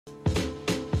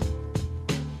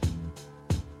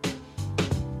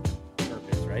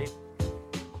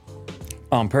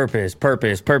On purpose.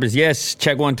 Yes,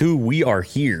 check 1, 2. We are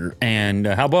here. And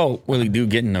how about Willie Doo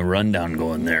getting a rundown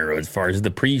going there as far as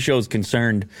the pre-show is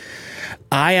concerned?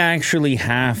 I actually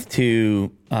have to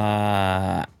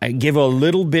give a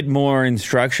little bit more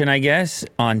instruction, I guess,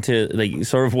 onto like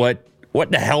sort of what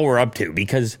the hell we're up to,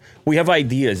 because we have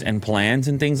ideas and plans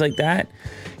and things like that.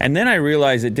 And then I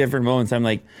realized at different moments, I'm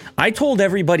like, I told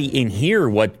everybody in here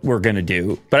what we're going to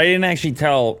do, but I didn't actually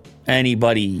tell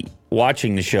anybody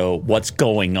watching the show what's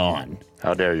going on.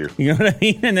 How dare you? You know what I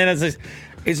mean? And then it's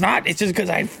just because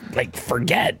I like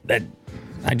forget that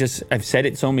I've said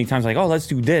it so many times, like, oh, let's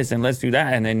do this and let's do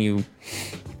that. And then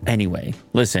anyway,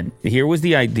 listen, here was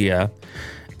the idea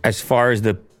as far as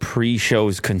the pre-show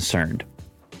is concerned.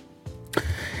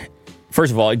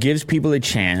 First of all, it gives people a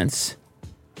chance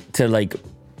to like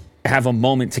have a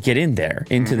moment to get in there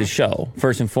into the show,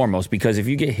 first and foremost, because if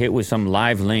you get hit with some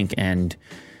live link and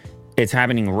it's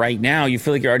happening right now, you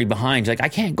feel like you're already behind. You're like, I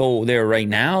can't go there right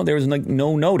now. There was like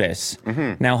no notice.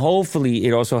 Now, hopefully,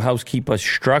 it also helps keep us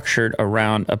structured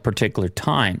around a particular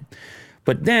time.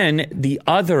 But then the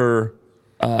other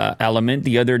element,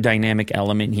 the other dynamic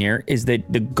element here is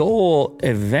that the goal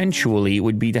eventually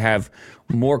would be to have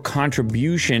more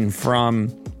contribution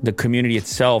from the community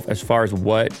itself as far as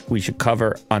what we should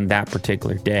cover on that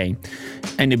particular day.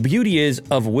 And the beauty is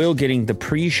of Will getting the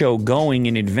pre-show going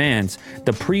in advance,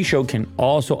 the pre-show can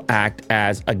also act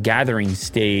as a gathering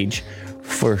stage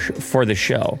for the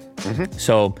show.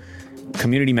 So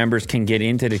community members can get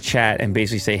into the chat and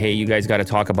basically say, hey, you guys got to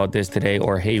talk about this today,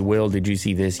 or hey, Will, did you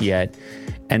see this yet?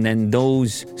 And then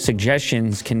those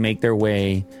suggestions can make their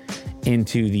way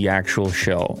into the actual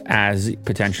show as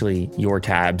potentially your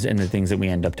tabs and the things that we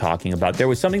end up talking about. There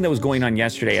was something that was going on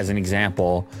yesterday as an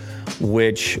example,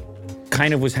 which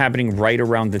kind of was happening right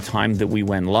around the time that we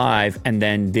went live and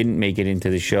then didn't make it into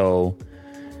the show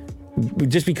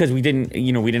just because we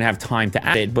didn't have time to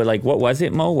add it. But like, what was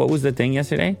it, Mo? What was the thing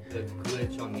yesterday? The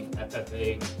glitch on the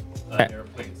FFA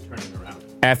airplanes turning around.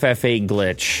 FFA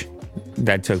glitch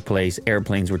that took place.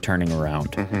 Airplanes were turning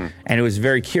around. And it was a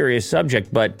very curious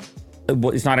subject, but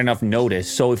it's not enough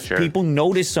notice. So if people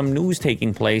notice some news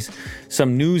taking place,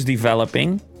 some news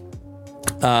developing,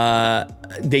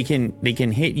 they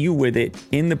can hit you with it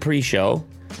in the pre-show,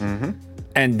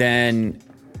 and then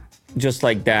just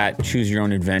like that, choose your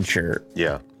own adventure.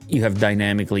 Yeah, you have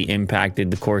dynamically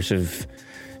impacted the course of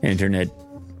internet.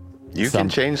 You can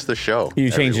change the show.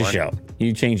 You change the show.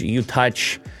 You change. You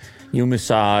touch. You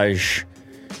massage.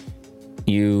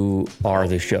 You are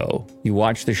the show. You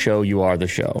watch the show, you are the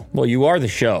show. Well, you are the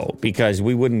show because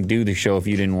we wouldn't do the show if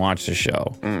you didn't watch the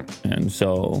show. And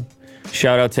so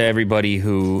shout out to everybody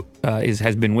who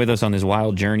has been with us on this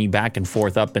wild journey back and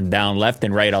forth, up and down, left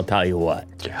and right. I'll tell you what.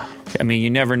 Yeah. I mean, you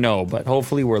never know, but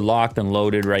hopefully we're locked and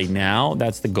loaded right now.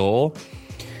 That's the goal.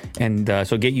 And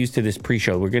so get used to this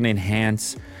pre-show. We're going to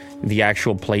enhance the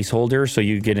actual placeholder so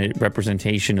you get a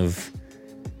representation of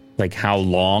like how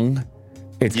long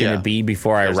it's going to be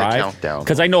before I arrive.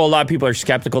 Because I know a lot of people are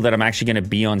skeptical that I'm actually going to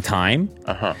be on time.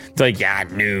 It's like, yeah,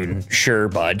 noon. Sure,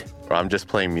 bud. Or I'm just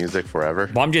playing music forever.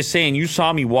 Well, I'm just saying, you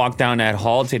saw me walk down that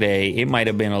hall today. It might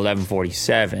have been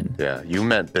 11:47. Yeah, you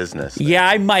meant business. Yeah,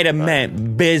 I might have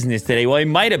meant business today. Well, it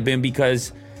might have been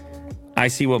because I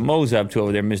see what Mo's up to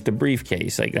over there, Mr.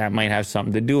 Briefcase. Like, that might have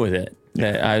something to do with it.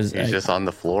 He's just on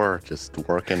the floor, just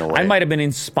working away. I might have been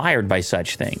inspired by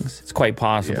such things. It's quite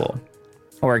possible. Yeah.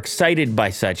 Or excited by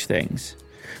such things.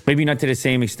 Maybe not to the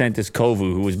same extent as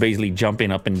Kovu, who was basically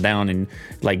jumping up and down and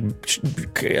like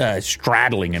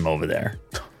straddling him over there.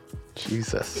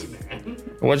 Jesus.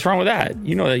 What's wrong with that?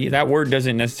 You know, that word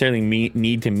doesn't necessarily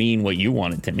need to mean what you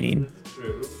want it to mean. That's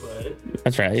true, but...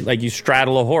 That's right. Like you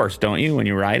straddle a horse, don't you, when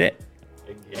you ride it?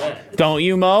 Yeah. Don't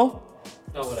you, Mo? That's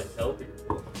not what I tell people.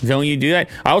 Don't you do that?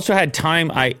 I also had time.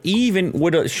 I even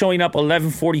with showing up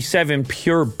 11:47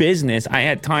 pure business, I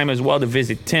had time as well to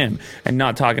visit Tim and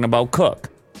not talking about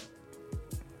Cook.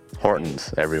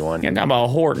 Hortons, everyone. Yeah, talking about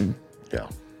Horton. Yeah.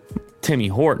 Timmy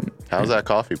Horton. How's that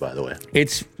coffee, by the way?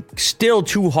 It's still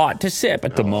too hot to sip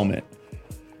at the moment.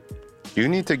 You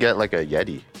need to get like a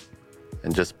Yeti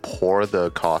and just pour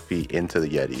the coffee into the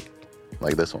Yeti,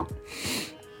 like this one.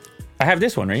 I have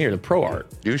this one right here, the Pro Art.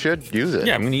 You should use it.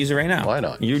 Yeah, I'm going to use it right now. Why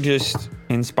not? You just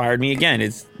inspired me again.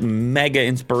 It's mega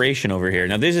inspiration over here.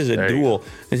 Now this is a dual.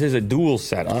 This is a dual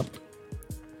setup.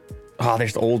 Oh,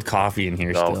 there's old coffee in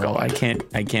here still. God.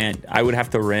 I can't. I would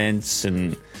have to rinse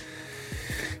and.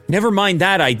 Never mind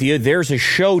that idea. There's a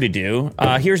show to do.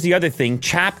 Here's the other thing.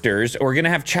 Chapters. We're going to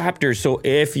have chapters. So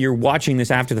if you're watching this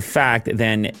after the fact,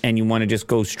 and you want to just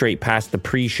go straight past the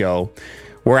pre-show,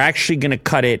 we're actually going to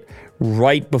cut it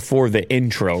right before the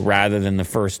intro rather than the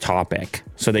first topic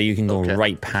so that you can go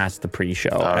right past the pre-show.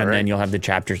 And then you'll have the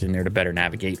chapters in there to better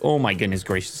navigate. Oh my goodness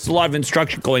gracious. There's a lot of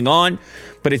instruction going on,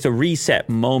 but it's a reset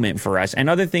moment for us.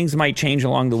 And other things might change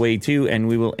along the way too, and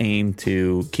we will aim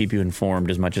to keep you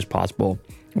informed as much as possible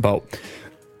about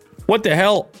what the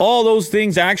hell all those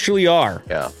things actually are.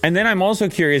 Yeah. And then I'm also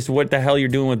curious what the hell you're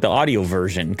doing with the audio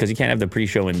version, because you can't have the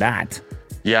pre-show in that.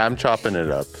 Yeah, I'm chopping it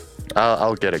up.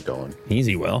 I'll get it going.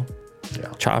 Easy, Will. Yeah.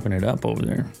 Chopping it up over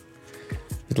there.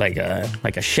 It's like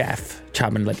a chef.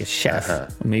 Chopping like a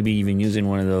chef. Maybe even using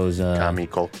one of those...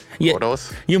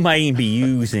 Kamikotos? You might even be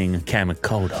using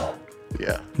Kamikoto.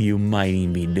 Yeah. You might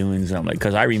even be doing something.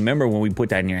 Because I remember when we put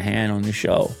that in your hand on the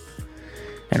show.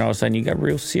 And all of a sudden you got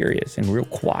real serious and real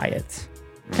quiet.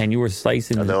 And you were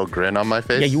slicing... A little grin on my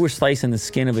face? Yeah, you were slicing the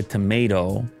skin of a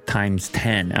tomato times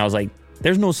 10. I was like,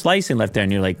 there's no slicing left there.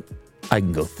 And you're like, I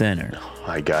can go thinner.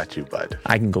 I got you, bud.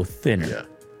 I can go thinner. Yeah.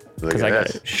 Because I got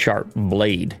a sharp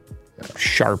blade.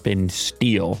 Sharpened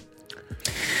steel.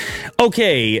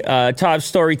 Okay, top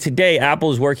story today.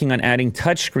 Apple is working on adding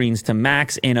touchscreens to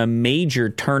Macs in a major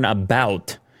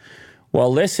turnabout.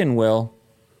 Well, listen, Will,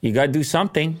 you got to do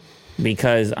something.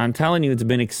 Because I'm telling you, it's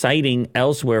been exciting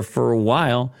elsewhere for a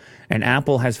while. And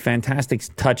Apple has fantastic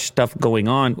touch stuff going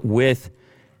on with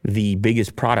the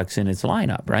biggest products in its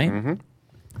lineup, right? Mm-hmm.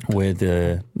 With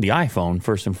the iPhone,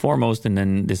 first and foremost, and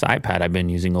then this iPad I've been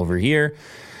using over here.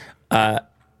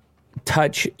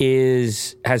 Touch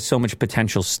has so much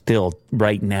potential still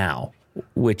right now,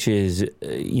 which is,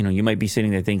 you might be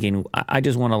sitting there thinking, I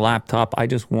just want a laptop. I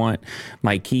just want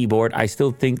my keyboard. I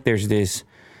still think there's this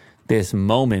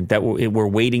moment that we're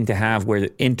waiting to have where the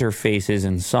interfaces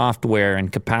and software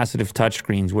and capacitive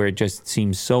touchscreens, where it just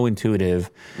seems so intuitive,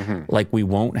 like we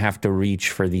won't have to reach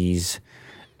for these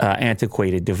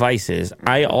antiquated devices.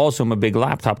 I also am a big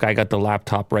laptop guy. I got the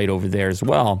laptop right over there as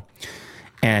well.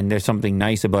 And there's something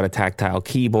nice about a tactile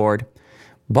keyboard.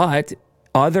 But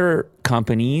other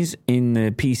companies in the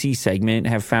PC segment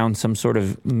have found some sort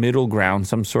of middle ground,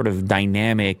 some sort of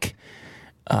dynamic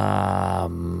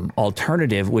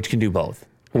alternative, which can do both,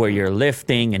 where you're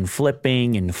lifting and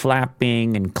flipping and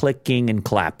flapping and clicking and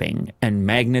clapping, and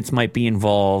magnets might be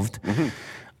involved.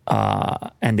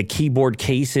 And the keyboard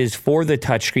cases for the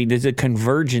touchscreen, there's a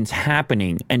convergence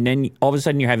happening. And then all of a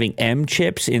sudden you're having M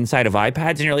chips inside of iPads,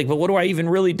 and you're like, but what do I even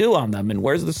really do on them? And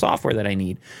where's the software that I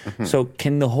need? So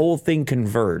can the whole thing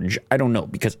converge? I don't know,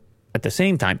 because at the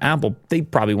same time, Apple, they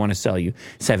probably want to sell you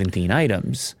 17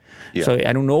 items. Yeah. So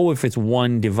I don't know if it's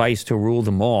one device to rule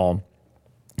them all.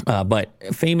 But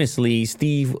famously,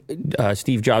 Steve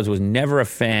Jobs was never a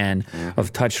fan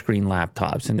of touchscreen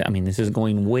laptops. And I mean, this is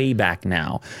going way back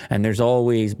now. And there's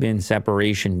always been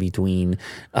separation between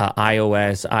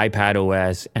iOS,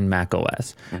 iPadOS, and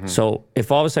macOS. So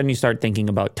if all of a sudden you start thinking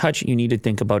about touch, you need to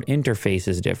think about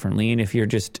interfaces differently. And if you're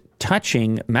just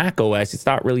touching macOS, it's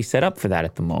not really set up for that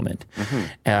at the moment.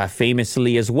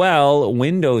 Famously as well,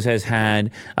 Windows has had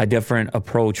a different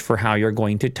approach for how you're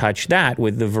going to touch that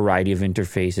with the variety of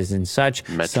interfaces and such.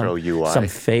 Metro UI. Some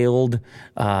failed.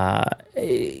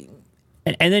 And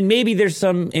then maybe there's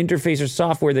some interface or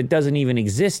software that doesn't even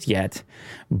exist yet.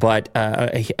 But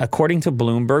according to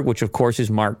Bloomberg, which of course is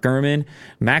Mark Gurman,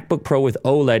 MacBook Pro with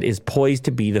OLED is poised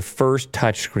to be the first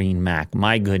touchscreen Mac.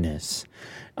 My goodness.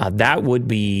 That would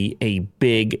be a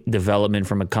big development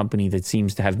from a company that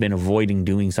seems to have been avoiding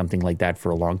doing something like that for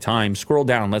a long time. Scroll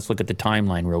down. Let's look at the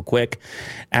timeline real quick.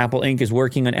 Apple Inc. is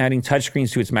working on adding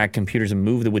touchscreens to its Mac computers, a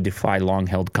move that would defy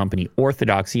long-held company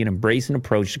orthodoxy and embrace an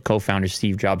approach that co-founder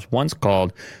Steve Jobs once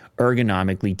called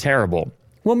ergonomically terrible.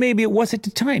 Well, maybe it was at the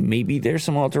time. Maybe there's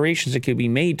some alterations that could be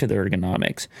made to the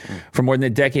ergonomics. For more than a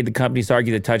decade, the companies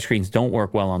argue that touchscreens don't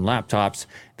work well on laptops.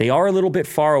 They are a little bit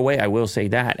far away, I will say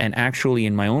that. And actually,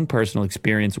 in my own personal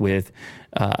experience with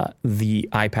the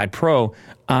iPad Pro,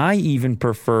 I even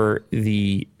prefer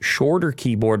the shorter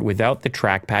keyboard without the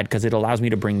trackpad because it allows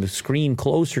me to bring the screen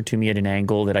closer to me at an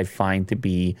angle that I find to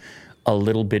be a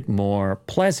little bit more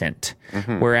pleasant.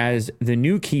 Whereas the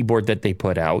new keyboard that they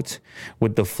put out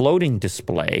with the floating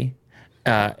display,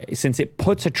 since it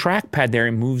puts a trackpad there,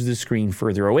 it moves the screen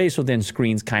further away. So then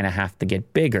screens kind of have to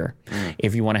get bigger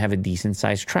if you want to have a decent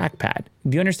sized trackpad.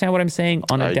 Do you understand what I'm saying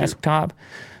on a desktop?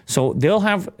 So they'll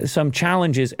have some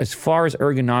challenges as far as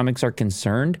ergonomics are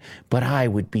concerned, but I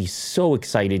would be so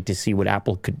excited to see what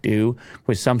Apple could do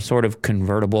with some sort of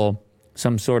convertible,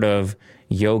 some sort of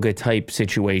yoga type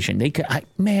situation. They could,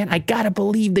 I gotta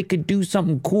believe they could do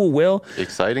something cool, Will.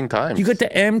 Exciting times. You got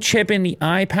the M chip in the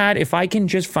iPad. If I can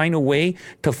just find a way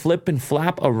to flip and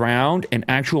flap around an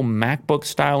actual MacBook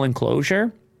style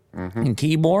enclosure and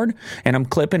keyboard, and I'm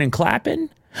clipping and clapping,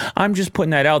 I'm just putting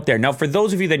that out there. Now, for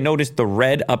those of you that noticed the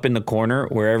red up in the corner,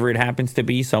 wherever it happens to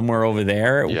be, somewhere over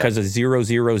there, because of 000,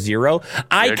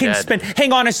 I You're can dead. spend,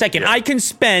 hang on a second, I can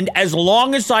spend as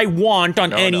long as I want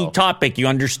on any topic, you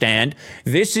understand?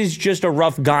 This is just a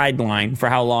rough guideline for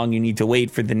how long you need to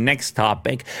wait for the next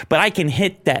topic, but I can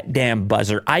hit that damn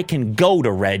buzzer. I can go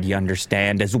to red, you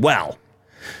understand, as well.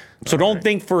 So don't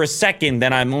think for a second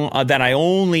that I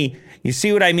only... You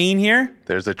see what I mean here?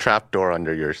 There's a trap door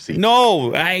under your seat.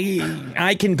 No,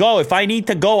 I can go. If I need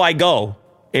to go, I go.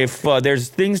 If there's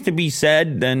things to be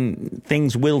said, then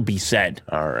things will be said.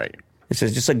 All right. This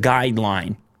is just a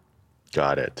guideline.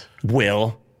 Got it.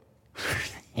 Will.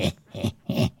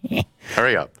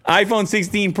 Hurry up. iPhone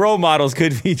 16 Pro models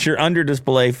could feature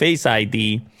under-display Face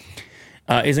ID.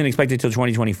 Isn't expected till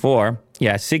 2024.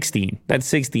 Yeah, 16. That's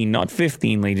 16, not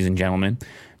 15, ladies and gentlemen.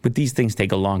 But these things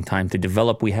take a long time to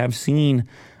develop. We have seen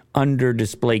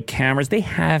under-display cameras. They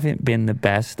haven't been the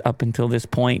best up until this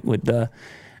point with the,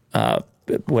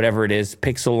 whatever it is,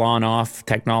 pixel on-off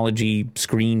technology,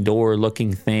 screen door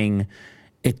looking thing.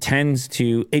 It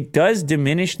does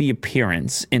diminish the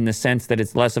appearance in the sense that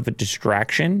it's less of a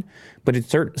distraction, but it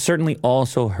certainly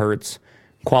also hurts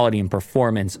quality and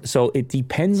performance. So it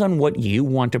depends on what you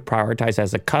want to prioritize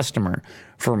as a customer.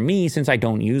 For me, since I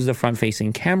don't use the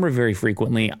front-facing camera very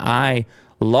frequently, I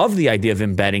love the idea of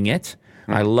embedding it.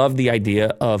 I love the idea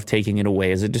of taking it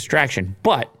away as a distraction.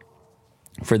 But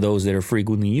for those that are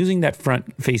frequently using that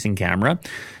front-facing camera,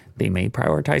 they may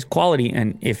prioritize quality.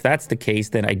 And if that's the case,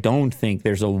 then I don't think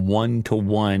there's a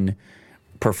one-to-one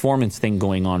performance thing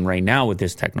going on right now with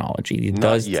this technology. It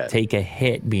does take a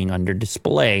hit being under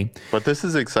display. But this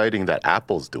is exciting that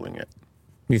Apple's doing it.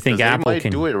 You think Apple might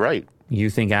do it right?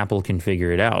 You think Apple can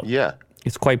figure it out? Yeah.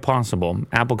 It's quite possible.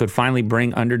 Apple could finally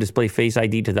bring under-display Face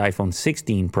ID to the iPhone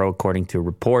 16 Pro, according to a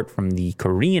report from the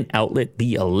Korean outlet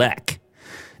The Elec.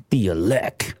 The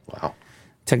Elec. Wow.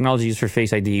 Technology used for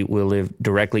Face ID will live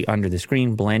directly under the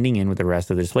screen, blending in with the rest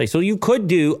of the display. So you could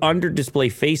do under-display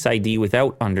Face ID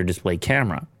without under-display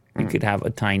camera. You could have a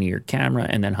tinier camera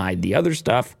and then hide the other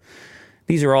stuff.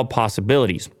 These are all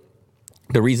possibilities.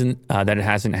 The reason that it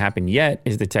hasn't happened yet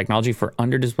is the technology for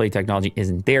under-display technology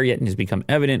isn't there yet and has become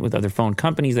evident with other phone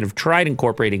companies that have tried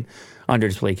incorporating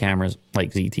under-display cameras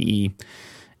like ZTE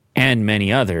and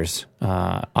many others.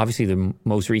 Obviously, the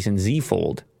most recent Z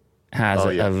Fold has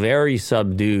a very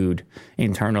subdued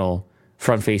internal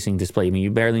front-facing display. I mean,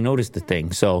 you barely notice the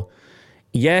thing. So,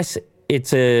 yes,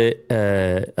 it's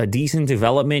a decent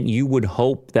development. You would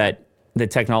hope that the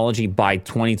technology by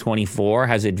 2024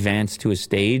 has advanced to a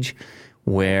stage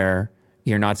where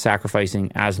you're not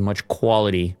sacrificing as much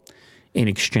quality in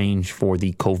exchange for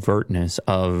the covertness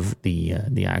of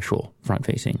the actual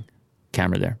front-facing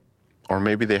camera there. Or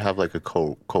maybe they have like a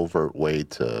covert way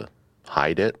to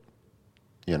hide it,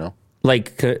 you know?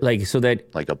 Like so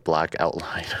that... Like a black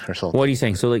outline or something. What are you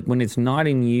saying? So like when it's not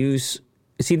in use...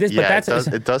 See, this, but that's...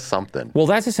 it does something. Well,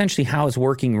 that's essentially how it's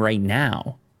working right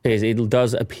now. Is it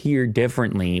does appear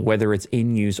differently whether it's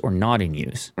in use or not in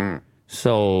use.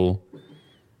 So...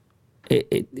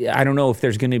 I don't know if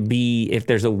there's going to be, if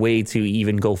there's a way to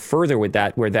even go further with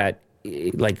that, where that,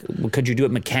 like, could you do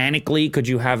it mechanically? Could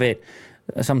you have it,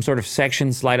 some sort of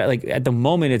section slide? Like, at the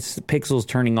moment, it's pixels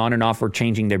turning on and off or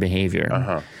changing their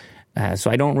behavior. So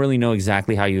I don't really know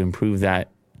exactly how you improve that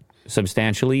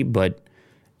substantially, but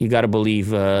you got to believe,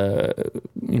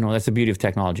 that's the beauty of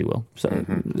technology, Will. So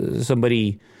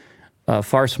somebody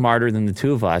far smarter than the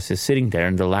two of us is sitting there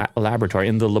in the laboratory,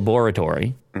 and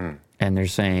they're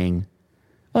saying,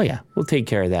 oh, yeah, we'll take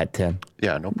care of that, Tim.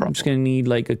 Yeah, no problem. I'm just going to need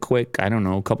like a quick, I don't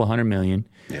know, a couple $100 million.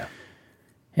 Yeah.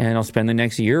 And I'll spend the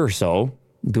next year or so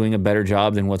doing a better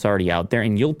job than what's already out there.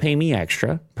 And you'll pay me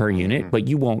extra per unit, but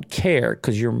you won't care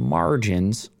because your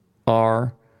margins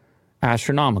are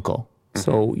astronomical.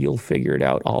 So you'll figure it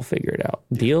out. I'll figure it out.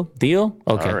 Deal? Deal?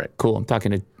 Okay, All right. Cool. I'm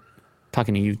talking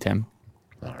to you, Tim.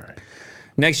 All right.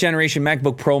 Next generation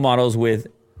MacBook Pro models with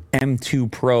M2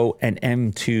 Pro and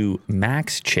M2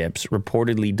 Max chips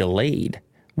reportedly delayed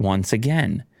once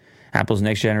again. Apple's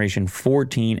next generation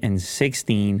 14 and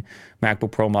 16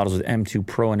 MacBook Pro models with M2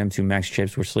 Pro and M2 Max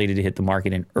chips were slated to hit the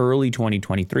market in early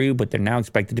 2023, but they're now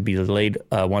expected to be delayed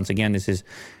once again. This is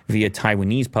via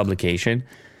Taiwanese publication.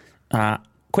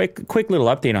 Quick little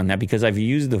update on that because I've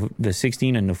used the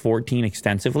 16 and the 14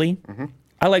 extensively.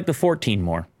 I like the 14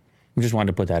 more. I just wanted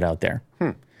to put that out there.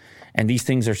 And these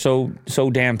things are so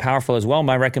damn powerful as well.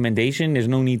 My recommendation, there's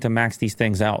no need to max these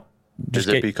things out. Is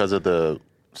it because of the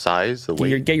size, the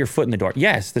weight? Get your foot in the door.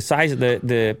 Yes, the size of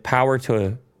the power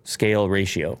to scale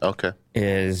ratio Okay.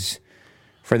 is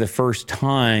for the first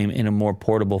time in a more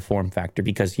portable form factor,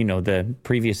 because, you know, the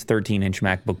previous 13-inch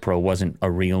MacBook Pro wasn't a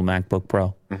real MacBook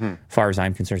Pro. As far as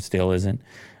I'm concerned, still isn't.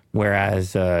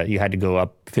 Whereas you had to go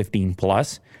up 15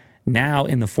 plus. Now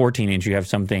in the 14-inch, you have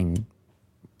something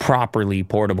properly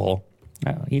portable.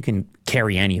 You can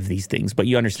carry any of these things, but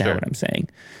you understand what I'm saying.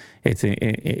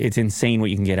 It's insane what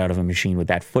you can get out of a machine with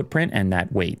that footprint and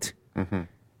that weight.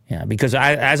 Yeah, because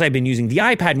as I've been using the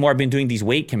iPad more, I've been doing these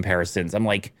weight comparisons. I'm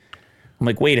like,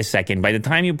 wait a second. By the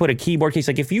time you put a keyboard case,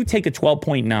 like if you take a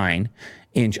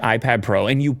 12.9-inch iPad Pro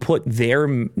and you put their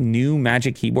new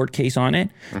Magic Keyboard case on it,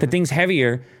 the thing's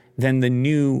heavier than the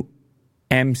new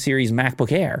M Series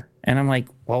MacBook Air. And I'm like,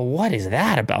 well, what is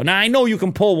that about? Now, I know you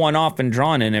can pull one off and draw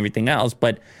on it and everything else,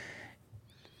 but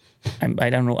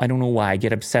I don't know. I don't know why I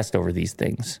get obsessed over these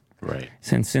things. Right.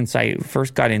 Since I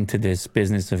first got into this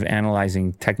business of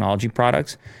analyzing technology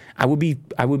products, I would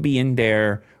be in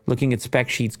there looking at spec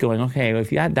sheets, going, okay, well,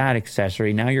 if you had that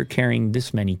accessory, now you're carrying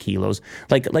this many kilos,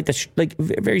 like a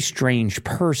very strange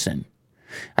person.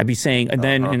 I'd be saying, and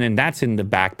then that's in the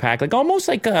backpack, like almost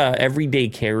like a everyday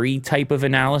carry type of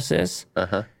analysis.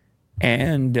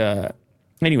 And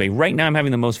anyway, right now I'm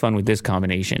having the most fun with this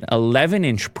combination: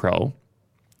 11-inch Pro,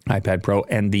 iPad Pro,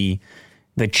 and the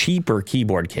cheaper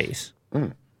keyboard case.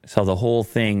 So the whole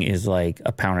thing is like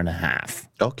 £1.50.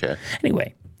 Okay.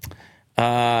 Anyway,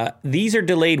 these are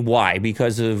delayed. Why?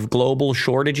 Because of global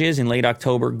shortages. In late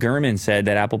October, Gurman said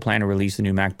that Apple planned to release the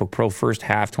new MacBook Pro first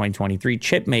half 2023.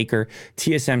 Chip maker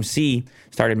TSMC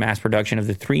started mass production of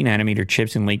the 3-nanometer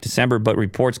chips in late December, but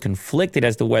reports conflicted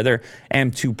as to whether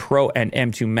M2 Pro and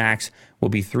M2 Max will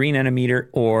be 3-nanometer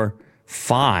or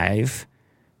 5.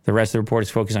 The rest of the report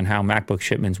is focused on how MacBook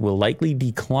shipments will likely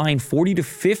decline 40 to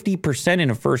 50% in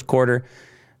the first quarter,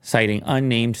 citing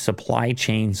unnamed supply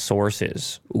chain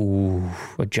sources.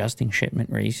 Adjusting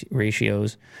shipment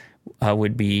ratios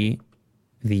would be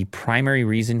the primary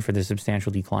reason for the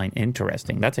substantial decline.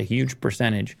 Interesting. That's a huge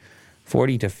percentage.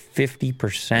 40 to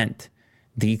 50%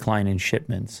 decline in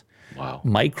shipments. Wow.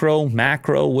 Micro,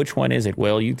 macro, which one is it?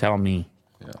 Well, you tell me.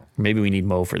 Yeah. Maybe we need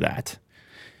Mo for that.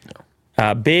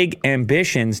 Big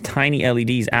ambitions, tiny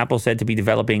LEDs. Apple said to be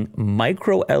developing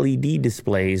micro LED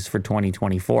displays for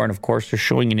 2024. And of course, they're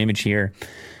showing an image here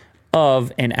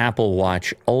of an Apple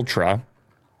Watch Ultra.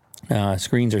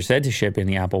 Screens are said to ship in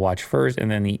the Apple Watch first, and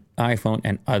then the iPhone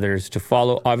and others to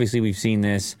follow. Obviously, we've seen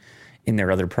this in their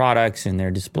other products, in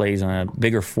their displays on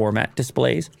bigger format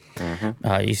displays.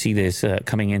 You see this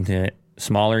coming into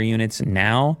smaller units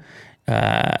now.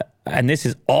 And this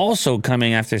is also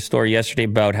coming after a story yesterday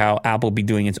about how Apple will be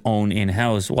doing its own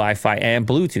in-house Wi-Fi and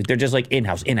Bluetooth. They're just like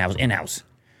in-house.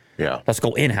 Yeah. Let's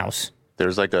go in-house.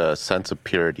 There's like a sense of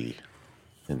purity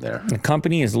in there. The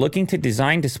company is looking to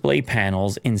design display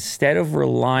panels instead of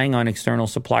relying on external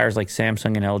suppliers like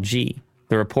Samsung and LG.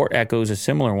 The report echoes a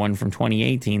similar one from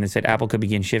 2018 that said Apple could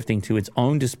begin shifting to its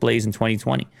own displays in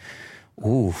 2020.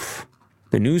 Oof.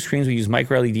 The new screens will use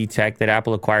micro-LED tech that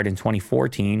Apple acquired in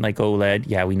 2014, like OLED.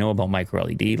 Yeah, we know about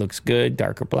micro-LED. Looks good,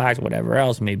 darker blacks, whatever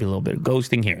else. Maybe a little bit of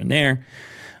ghosting here and there.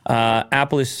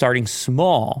 Apple is starting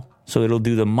small, so it'll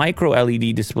do the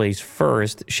micro-LED displays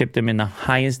first, ship them in the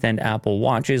highest-end Apple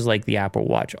Watches, like the Apple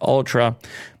Watch Ultra,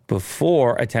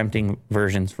 before attempting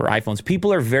versions for iPhones.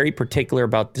 People are very particular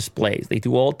about displays. They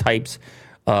do all types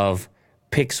of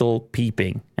pixel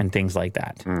peeping and things like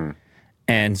that.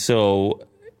 And so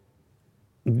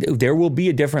there will be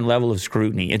a different level of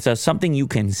scrutiny. It's something you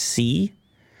can see,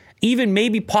 even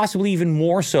maybe possibly even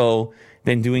more so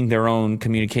than doing their own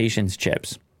communications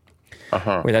chips,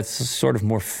 where that's sort of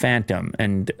more phantom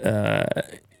and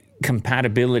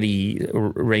compatibility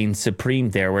reigns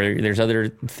supreme there, where there's other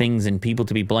things and people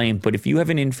to be blamed. But if you have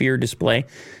an inferior display,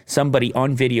 somebody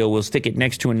on video will stick it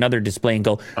next to another display and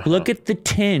go, look at the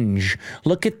tinge,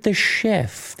 look at the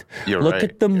shift, look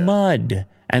at the mud.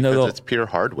 And it's pure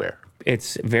hardware.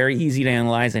 It's very easy to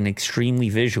analyze and extremely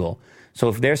visual. So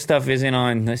if their stuff isn't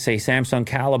on, let's say, Samsung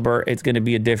caliber, it's going to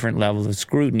be a different level of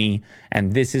scrutiny.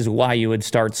 And this is why you would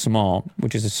start small,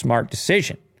 which is a smart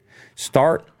decision.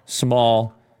 Start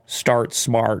small, start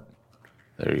smart.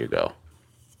 There you go.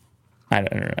 I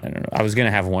don't know. I was going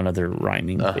to have one other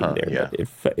rhyming thing there,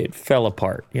 but it fell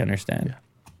apart. You understand?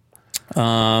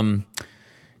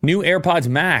 New AirPods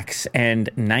Max and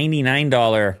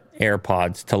 $99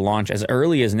 AirPods to launch as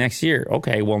early as next year.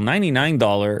 Okay, well,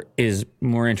 $99 is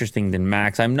more interesting than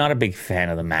Max. I'm not a big fan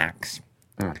of the Max.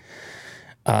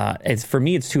 For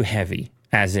me, it's too heavy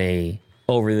as a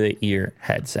over-the-ear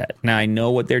headset. Now, I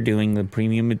know what they're doing, the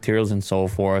premium materials and so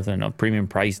forth, and a premium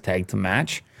price tag to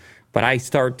match. but I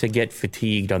start to get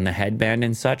fatigued on the headband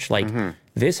and such. Like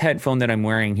this headphone that I'm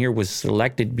wearing here was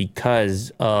selected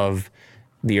because of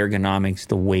the ergonomics,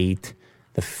 the weight,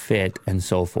 the fit, and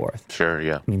so forth. Sure,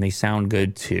 yeah. I mean, they sound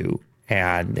good too,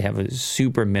 and they have a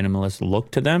super minimalist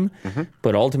look to them.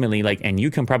 But ultimately, like, and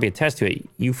you can probably attest to it,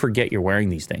 you forget you're wearing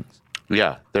these things.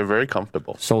 Yeah, they're very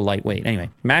comfortable. So lightweight. Anyway,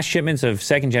 mass shipments of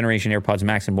second generation AirPods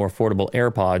Max and more affordable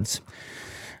AirPods.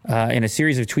 In a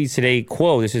series of tweets today,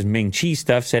 Quo, this is Ming Chi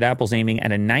stuff, said Apple's aiming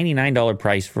at a $99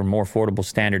 price for more affordable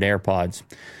standard AirPods.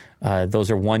 Those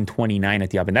are $129 at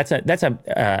the up, and that's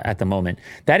at the moment.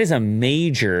 That is a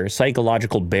major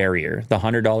psychological barrier. The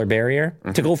 $100 barrier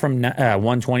to go from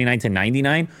 $129 to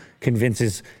 $99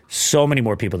 convinces so many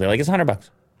more people. They're like, it's $100.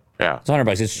 Yeah, It's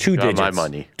 $100. It's two digits. my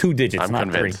money. 2 digits, I'm not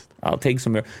convinced. 3. I'll take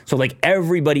some. So like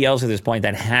everybody else at this point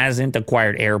that hasn't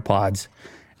acquired AirPods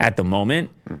at the moment,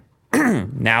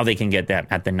 now they can get that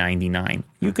at the $99.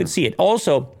 You could see it.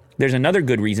 Also, there's another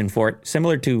good reason for it,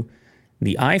 similar to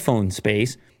the iPhone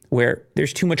space, where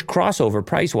there's too much crossover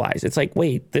price-wise. It's like,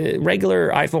 wait, the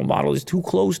regular iPhone model is too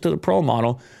close to the Pro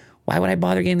model. Why would I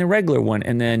bother getting the regular one?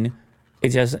 And then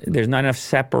it's just, there's not enough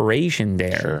separation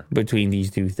there between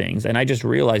these two things. And I just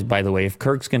realized, by the way, if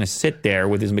Kirk's going to sit there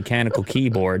with his mechanical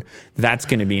keyboard, that's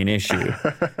going to be an issue.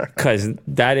 Because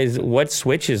that is, what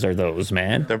switches are those,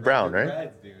 man? They're brown, right?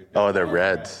 Reds, dude. Oh, they're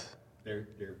reds. They're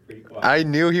pretty quiet. I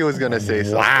knew he was going to say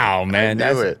something. Wow, man,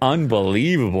 I knew that's it.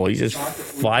 unbelievable. He's just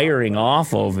firing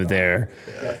off over there.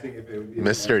 Guessing if it would be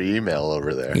Mr. Email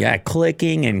over there. Yeah,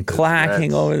 clicking and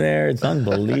clacking Reds. over there. It's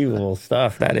unbelievable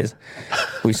stuff. That is,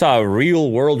 we saw a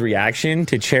real world reaction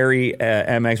to Cherry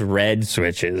MX Red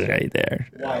switches right there.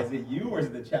 Why? Is it you or is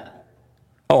it the chat?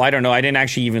 Oh, I don't know. I didn't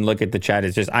actually even look at the chat.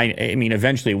 It's just, I mean,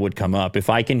 eventually it would come up. If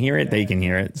I can hear it, they can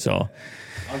hear it. So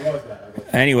I'll go with that.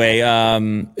 anyway,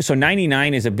 so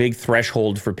 99 is a big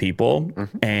threshold for people,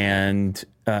 and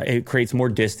it creates more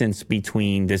distance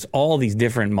between all these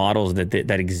different models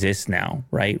that exist now,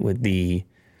 right? With the,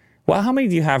 well, how many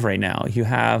do you have right now? You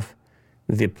have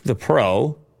the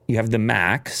Pro, you have the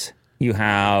Max, you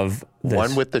have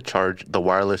One with the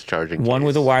wireless charging one case,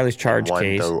 with a wireless charge one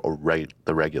case,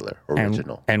 the regular,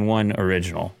 original. and one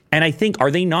original. And I think,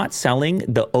 are they not selling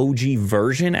the OG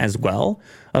version as well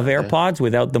of AirPods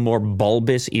without the more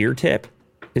bulbous ear tip?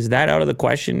 Is that out of the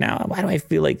question now? Why do I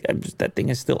feel like that thing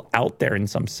is still out there in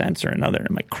some sense or another?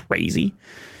 Am I crazy?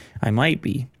 I might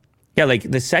be. Yeah, like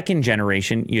the second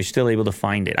generation, you're still able to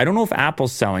find it. I don't know if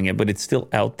Apple's selling it, but it's still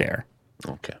out there.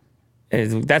 Okay.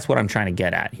 That's what I'm trying to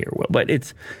get at here, Will. But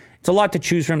it's a lot to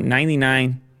choose from.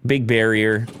 99, big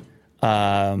barrier.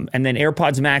 And then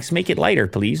AirPods Max, make it lighter,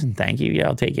 please. And thank you. Yeah,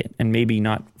 I'll take it. And maybe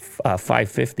not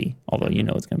 $550, although you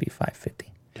know it's going to be $550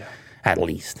 at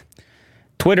least.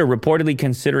 Twitter reportedly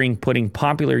considering putting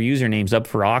popular usernames up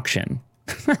for auction.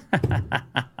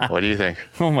 What do you think?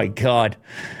 Oh my God.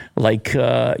 Like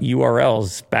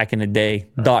URLs back in the day.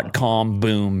 .com,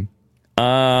 boom.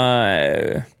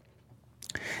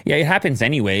 Yeah, it happens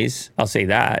anyways. I'll say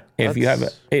that. If you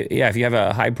have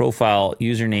a high profile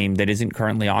username that isn't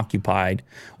currently occupied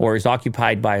or is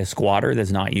occupied by a squatter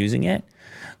that's not using it,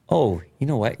 oh, you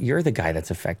know what? You're the guy that's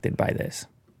affected by this.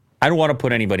 I don't want to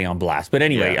put anybody on blast. But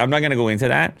anyway, I'm not going to go into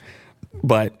that.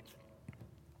 But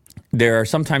there are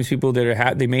sometimes people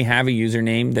that they may have a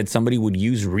username that somebody would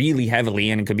use really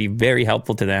heavily and it could be very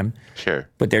helpful to them. Sure.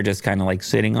 But they're just kind of like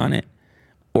sitting on it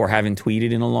or haven't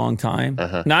tweeted in a long time.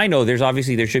 Now, I know there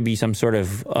should be some sort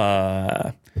of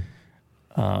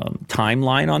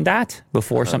timeline on that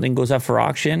before something goes up for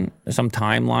auction, some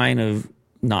timeline of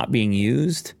not being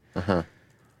used.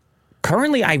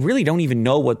 Currently, I really don't even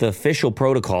know what the official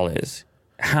protocol is.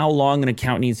 How long an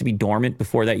account needs to be dormant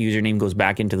before that username goes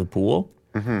back into the pool.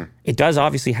 It does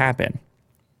obviously happen.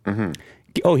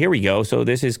 Oh, here we go. So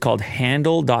this is called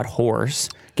handle.horse.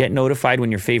 Get notified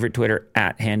when your favorite Twitter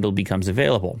 @handle becomes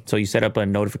available. So you set up a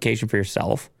notification for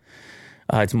yourself.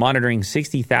 It's monitoring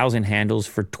 60,000 handles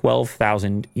for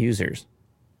 12,000 users.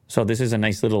 So this is a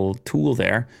nice little tool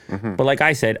there. But like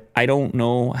I said, I don't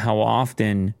know how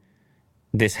often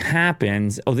this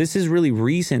happens. Oh, this is really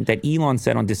recent that Elon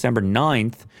said on December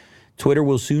 9th, Twitter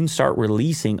will soon start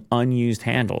releasing unused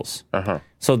handles.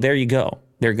 So there you go.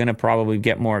 They're going to probably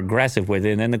get more aggressive with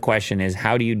it. And then the question is,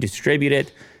 how do you distribute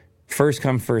it? First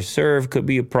come, first serve could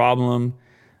be a problem.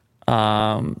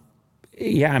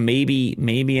 Yeah,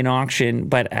 maybe an auction,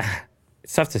 but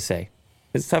it's tough to say.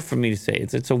 It's tough for me to say.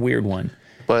 It's a weird one.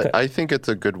 But I think it's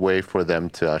a good way for them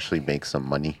to actually make some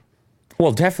money.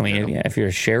 Well, definitely. Yeah, if you're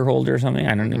a shareholder or something,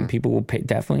 I don't think people will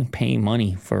definitely pay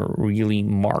money for really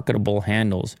marketable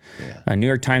handles. New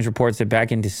York Times reports that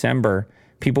back in December,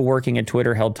 People working at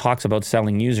Twitter held talks about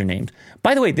selling usernames.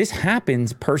 By the way, this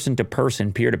happens person to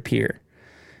person, peer to peer.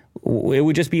 It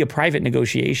would just be a private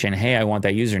negotiation. Hey, I want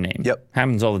that username. Yep.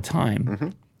 Happens all the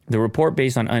time. The report,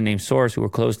 based on unnamed source who were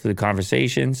close to the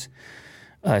conversations,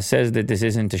 says that this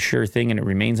isn't a sure thing and it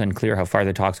remains unclear how far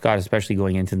the talks got, especially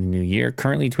going into the new year.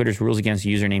 Currently, Twitter's rules against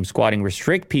username squatting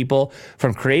restrict people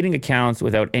from creating accounts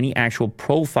without any actual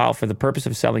profile for the purpose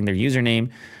of selling their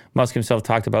username. Musk himself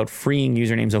talked about freeing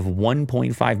usernames of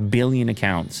 1.5 billion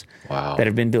accounts that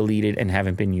have been deleted and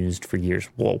haven't been used for years.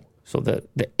 Whoa. So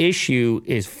the issue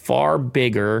is far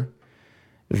bigger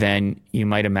than you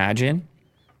might imagine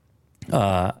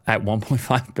at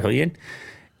 1.5 billion.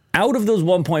 Out of those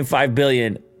 1.5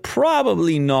 billion,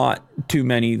 probably not too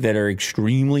many that are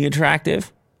extremely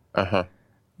attractive.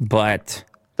 But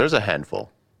there's a handful.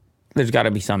 There's got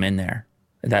to be some in there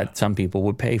that some people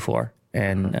would pay for.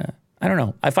 And I don't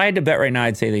know. If I had to bet right now,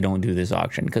 I'd say they don't do this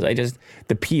auction because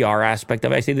the PR aspect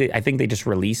of it, I think they just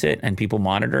release it and people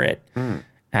monitor it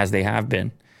as they have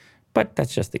been. But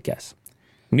that's just a guess.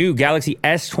 New Galaxy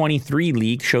S23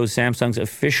 leak shows Samsung's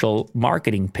official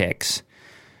marketing pics.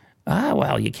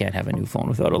 Well, you can't have a new phone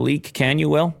without a leak, can you,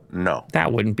 Will? No.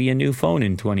 That wouldn't be a new phone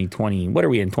in 2020. What are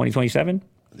we in, 2027?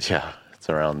 Yeah, it's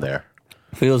around there.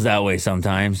 Feels that way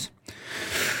sometimes.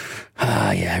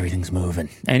 Yeah, everything's moving.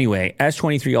 Anyway,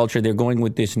 S23 Ultra, they're going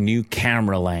with this new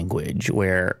camera language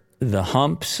where the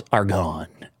humps are gone.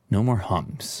 No more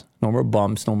humps. No more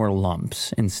bumps, no more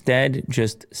lumps. Instead,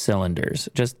 just cylinders.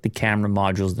 Just the camera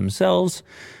modules themselves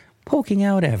poking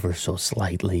out ever so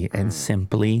slightly and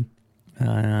simply.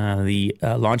 The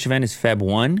launch event is Feb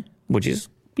 1, which is,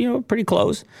 pretty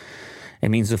close. It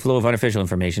means the flow of unofficial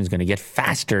information is going to get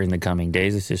faster in the coming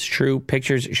days. This is true.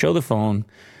 Pictures show the phone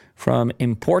from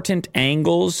important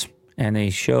angles, and they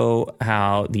show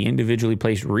how the individually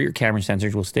placed rear camera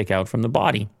sensors will stick out from the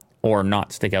body or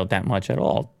not stick out that much at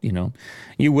all.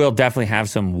 You will definitely have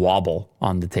some wobble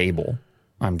on the table,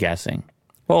 I'm guessing.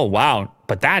 Oh, wow.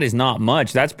 But that is not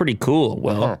much. That's pretty cool.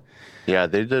 Well, yeah,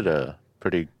 they did a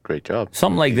pretty great job.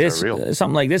 Something like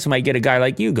this might get a guy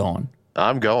like you going.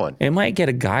 I'm going. It might get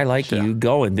a guy like you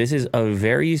going. This is a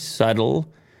very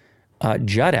subtle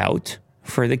jut out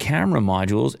for the camera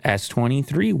modules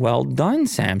S23. Well done,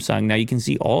 Samsung. Now you can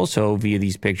see also via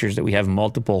these pictures that we have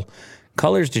multiple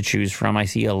colors to choose from. I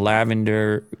see a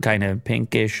lavender kind of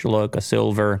pinkish look, a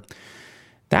silver.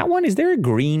 That one, is there a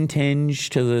green tinge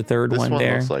to the third one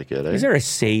there? This one looks like it. Is there a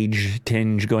sage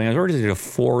tinge going on, or is it a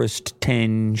forest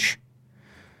tinge?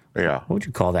 Yeah. What would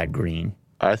you call that green?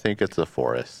 I think it's a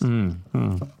forest. All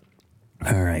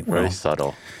right. Well, very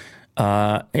subtle.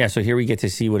 So here we get to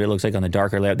see what it looks like on the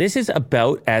darker layout. This is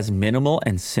about as minimal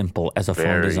and simple as a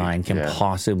phone design can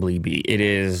possibly be. It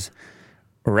is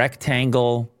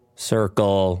rectangle,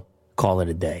 circle, call it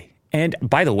a day. And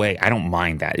by the way, I don't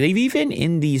mind that. They've even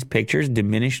in these pictures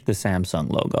diminished the Samsung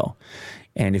logo.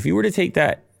 And if you were to take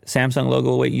that Samsung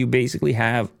logo away, you basically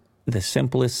have the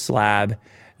simplest slab.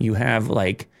 You have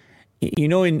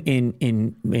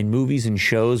in movies and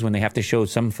shows when they have to show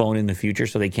some phone in the future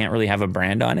so they can't really have a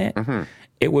brand on it,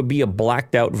 it would be a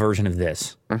blacked out version of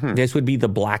this. This would be the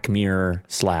Black Mirror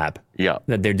slab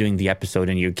that they're doing the episode,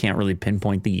 and you can't really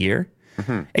pinpoint the year,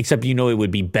 except it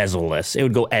would be bezel-less. It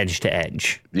would go edge to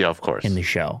edge. Yeah, of course. In the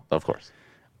show. Of course.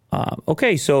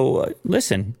 Okay, so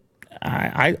listen,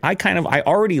 I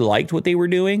already liked what they were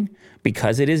doing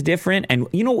because it is different, and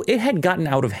it had gotten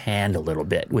out of hand a little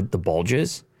bit with the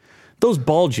bulges. Those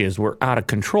bulges were out of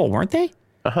control, weren't they?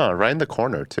 Right in the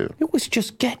corner, too. It was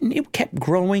just it kept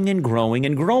growing and growing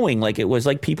and growing. Like it was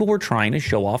like people were trying to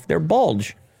show off their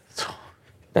bulge.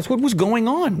 That's what was going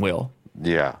on, Will.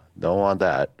 Yeah, don't want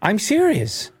that. I'm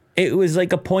serious. It was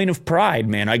like a point of pride,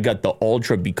 man. I got the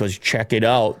Ultra because check it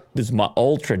out. This is my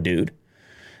Ultra, dude.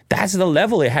 That's the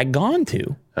level it had gone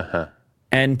to.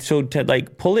 And so to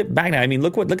pull it back now, I mean,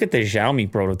 look at the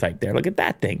Xiaomi prototype there. Look at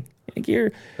that thing.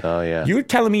 You're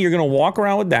telling me you're going to walk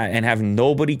around with that and have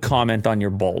nobody comment on your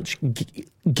bulge.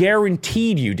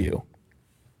 Guaranteed you do.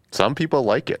 Some people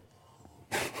like it.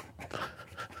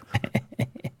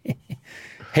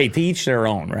 Hey, to each their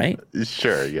own, right?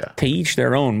 Sure, yeah. To each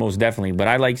their own, most definitely. But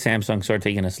I like Samsung sort of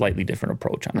taking a slightly different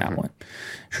approach on that one.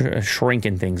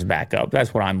 Shrinking things back up.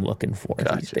 That's what I'm looking for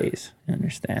these days. You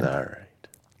understand? All right.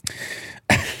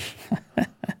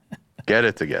 Get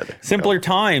it together. Simpler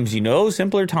times,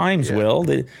 Simpler times, Will.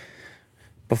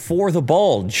 Before the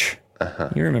bulge.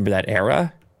 You remember that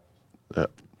era?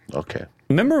 Okay.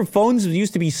 Remember, phones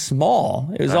used to be small.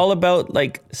 It was all about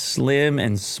slim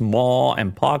and small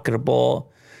and pocketable.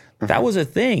 That was a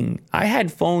thing. I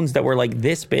had phones that were like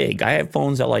this big. I had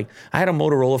phones that I had a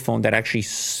Motorola phone that actually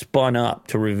spun up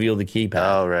to reveal the keypad.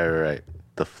 Oh, right.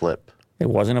 The flip. It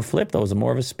wasn't a flip, though. It was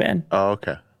more of a spin. Oh,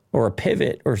 okay. Or a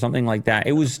pivot or something like that.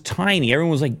 It was tiny.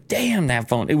 Everyone was like, damn, that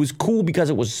phone. It was cool because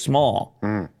it was small.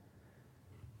 That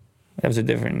was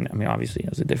obviously, it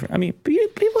was a different.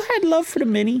 People had love for the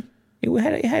Mini. It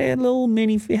had a little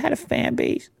Mini. It had a fan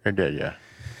base. It did, yeah.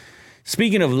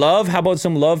 Speaking of love, how about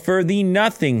some love for the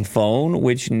Nothing phone,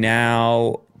 which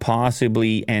now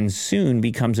possibly and soon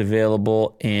becomes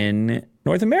available in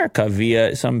North America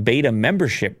via some beta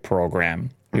membership program.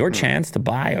 Your chance to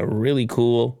buy a really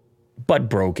cool but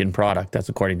broken product. That's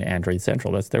according to Android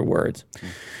Central. That's their words.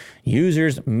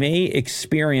 Users may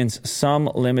experience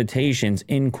some limitations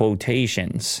in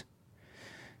quotations.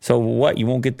 So what? You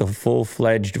won't get the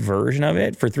full-fledged version of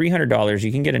it? For $300,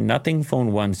 you can get a Nothing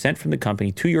Phone 1 sent from the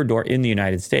company to your door in the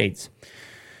United States.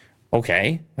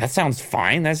 Okay, that sounds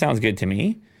fine. That sounds good to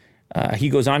me. He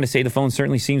goes on to say the phone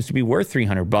certainly seems to be worth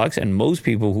 $300, and most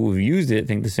people who have used it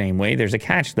think the same way. There's a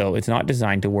catch, though. It's not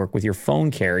designed to work with your phone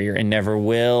carrier and never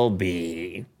will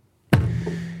be.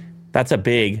 That's a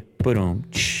big boom.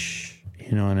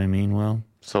 You know what I mean? Well,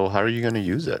 so how are you going to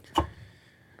use it?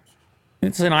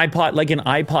 It's an iPod, like an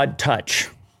iPod Touch.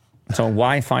 It's a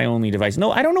Wi-Fi only device.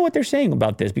 No, I don't know what they're saying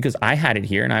about this because I had it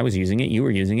here and I was using it. You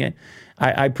were using it.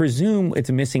 I presume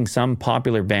it's missing some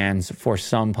popular bands for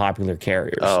some popular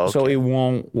carriers. Oh, okay. So it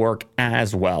won't work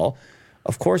as well.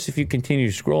 Of course, if you continue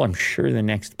to scroll, I'm sure the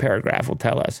next paragraph will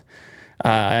tell us.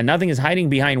 Nothing is hiding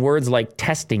behind words like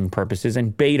testing purposes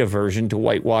and beta version to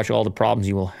whitewash all the problems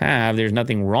you will have. There's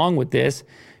nothing wrong with this.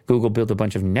 Google built a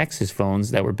bunch of Nexus phones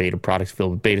that were beta products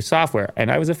filled with beta software.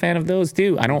 And I was a fan of those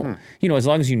too. I don't, as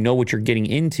long as you know what you're getting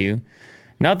into.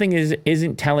 Nothing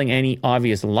isn't telling any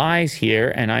obvious lies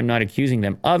here, and I'm not accusing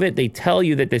them of it. They tell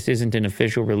you that this isn't an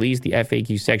official release. The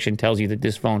FAQ section tells you that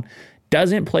this phone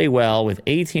doesn't play well with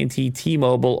AT&T,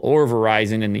 T-Mobile, or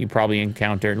Verizon, and that you probably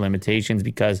encounter limitations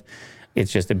because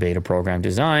it's just a beta program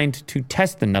designed to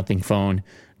test the Nothing phone,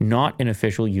 not an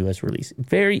official U.S. release.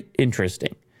 Very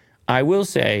interesting. I will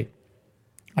say,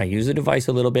 I use the device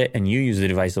a little bit and you use the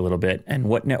device a little bit. And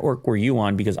what network were you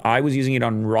on? Because I was using it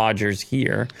on Rogers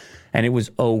here and it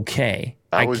was okay.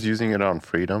 I was using it on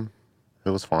Freedom.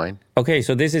 It was fine. Okay,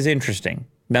 so this is interesting.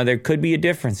 Now, there could be a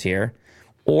difference here.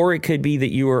 Or it could be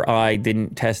that you or I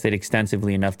didn't test it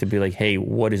extensively enough to be like, hey,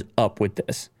 what is up with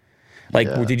this?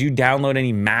 Did you download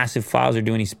any massive files or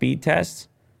do any speed tests?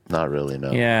 Not really,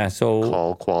 no. Yeah, so...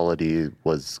 Call quality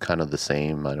was kind of the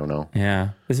same. I don't know.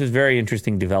 Yeah, this is very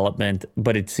interesting development,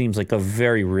 but it seems like a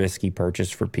very risky purchase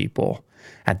for people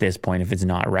at this point if it's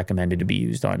not recommended to be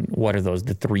used on, what are those,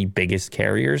 the three biggest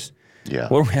carriers? Yeah.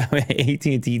 Well, we have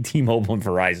AT&T, T-Mobile, and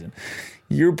Verizon.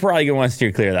 You're probably going to want to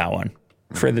steer clear of that one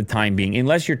for the time being,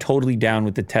 unless you're totally down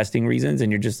with the testing reasons and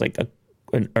you're just like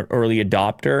an early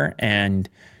adopter and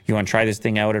you want to try this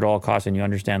thing out at all costs and you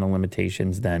understand the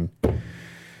limitations, then...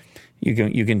 You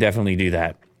can definitely do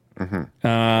that.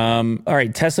 All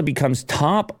right, Tesla becomes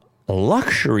top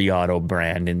luxury auto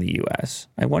brand in the U.S.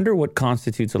 I wonder what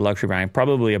constitutes a luxury brand.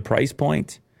 Probably a price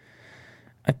point.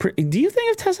 Do you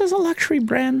think of Tesla as a luxury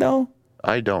brand, though?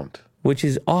 I don't. Which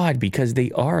is odd because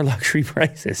they are luxury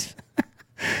prices.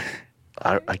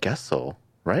 I guess so,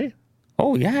 right?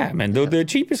 Oh, yeah, man. The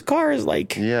cheapest car is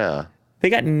like... Yeah. They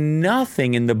got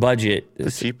nothing in the budget segment.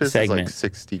 The cheapest is like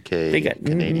 $60K. They got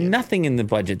nothing in the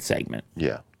budget segment.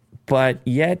 Yeah. But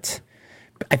yet,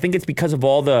 I think it's because of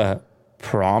all the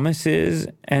promises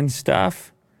and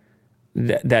stuff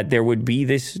that there would be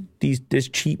this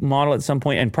cheap model at some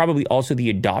point, and probably also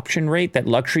the adoption rate that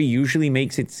luxury usually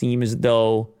makes it seem as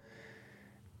though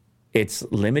it's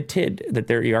limited, that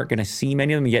you aren't going to see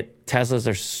many of them. Yet Teslas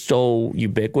are so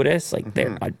ubiquitous, like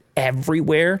they're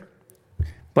everywhere.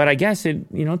 But I guess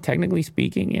technically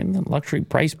speaking, in the luxury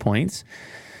price points,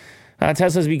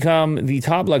 Tesla's become the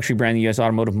top luxury brand in the U.S.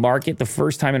 automotive market. The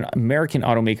first time an American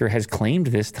automaker has claimed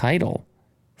this title.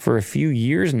 For a few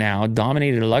years now,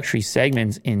 dominated luxury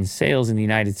segments in sales in the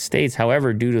United States.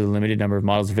 However, due to the limited number of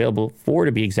models available, 4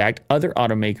 to be exact, other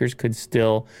automakers could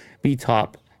still be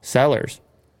top sellers.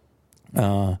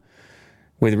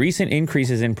 With recent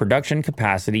increases in production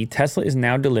capacity, Tesla is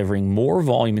now delivering more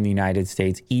volume in the United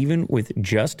States, even with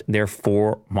just their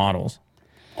 4 models.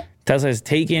 Tesla has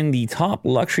taken the top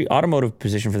luxury automotive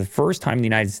position for the first time in the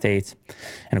United States.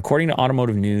 And according to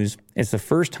Automotive News, it's the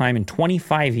first time in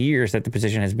 25 years that the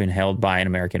position has been held by an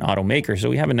American automaker. So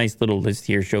we have a nice little list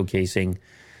here showcasing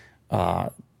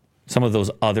some of those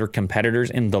other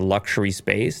competitors in the luxury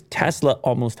space. Tesla,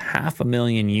 almost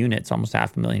 500,000 units, almost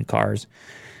 500,000 cars.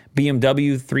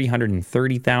 BMW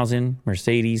 330,000,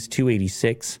 Mercedes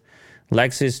 286,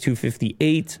 Lexus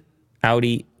 258,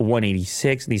 Audi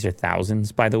 186. These are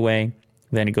thousands, by the way.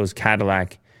 Then it goes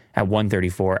Cadillac at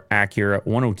 134, Acura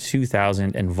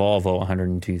 102,000, and Volvo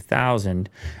 102,000.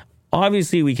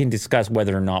 Obviously, we can discuss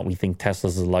whether or not we think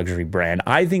Tesla's a luxury brand.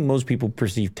 I think most people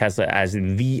perceive Tesla as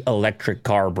the electric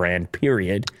car brand,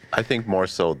 period. I think more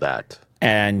so that.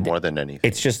 And more than anything.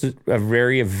 It's just a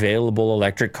very available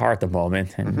electric car at the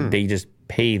moment, and they just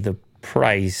pay the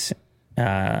price,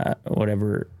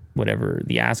 whatever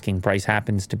the asking price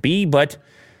happens to be. But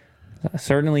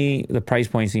certainly the price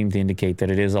point seems to indicate that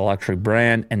it is a luxury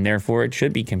brand, and therefore it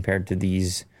should be compared to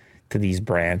these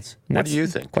brands. And what do you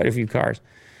think? Quite a few cars.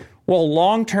 Well,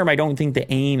 long term, I don't think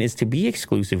the aim is to be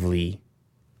exclusively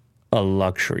a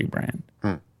luxury brand.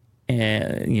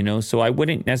 So I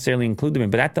wouldn't necessarily include them in.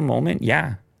 But at the moment,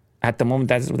 yeah. At the moment,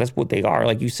 that's what they are.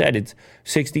 Like you said, it's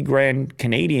 60 grand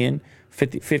Canadian,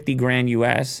 50 grand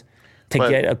US to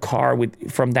get a car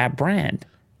from that brand.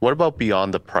 What about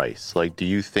beyond the price? Like, do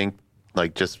you think,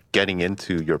 like, just getting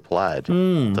into your Plaid,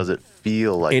 does it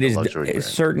feel like a luxury brand? It's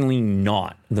certainly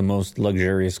not the most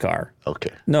luxurious car.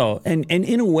 Okay. No, and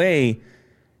in a way,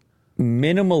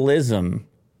 minimalism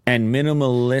and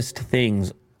minimalist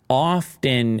things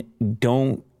often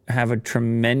don't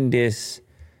output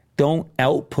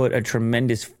a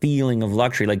tremendous feeling of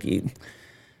luxury. Like,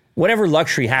 whatever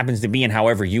luxury happens to be and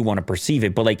however you want to perceive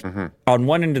it. But like on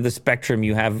one end of the spectrum,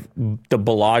 you have the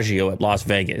Bellagio at Las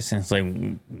Vegas. And it's like,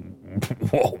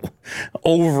 whoa,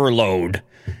 overload.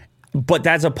 But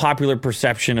that's a popular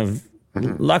perception of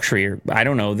luxury. Or, I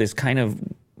don't know, this kind of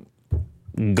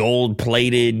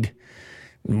gold-plated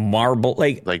marble.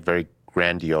 Like very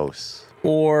grandiose.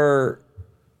 Or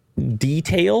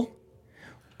detail.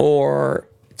 Or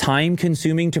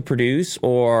time-consuming to produce,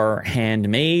 or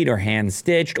handmade, or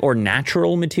hand-stitched, or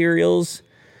natural materials.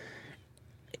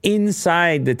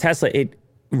 Inside the Tesla, it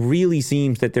really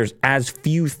seems that there's as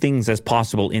few things as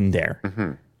possible in there.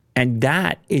 And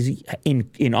that is,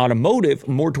 in automotive,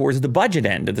 more towards the budget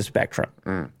end of the spectrum.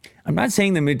 I'm not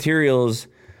saying the materials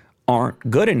aren't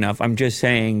good enough. I'm just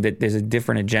saying that there's a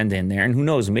different agenda in there. And who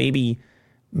knows, maybe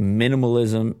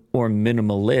minimalism or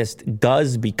minimalist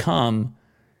does become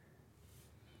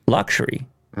luxury.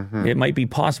 It might be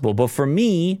possible. But for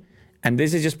me, and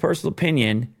this is just personal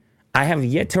opinion, I have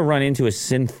yet to run into a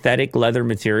synthetic leather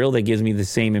material that gives me the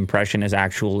same impression as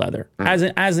actual leather.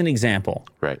 As an example.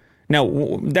 Right.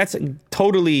 Now, that's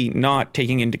totally not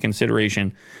taking into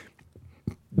consideration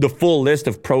the full list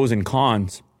of pros and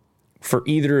cons for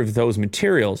either of those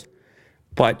materials.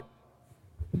 But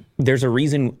there's a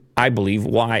reason, I believe,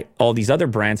 why all these other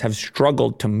brands have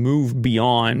struggled to move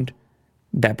beyond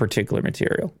that particular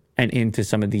material and into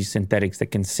some of these synthetics that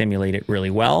can simulate it really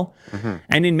well.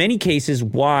 And in many cases,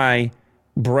 why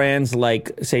brands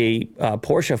like, say,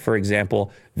 Porsche, for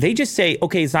example, they just say,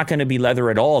 okay, it's not going to be leather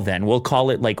at all then. We'll call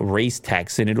it like Race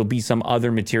Tex, and it'll be some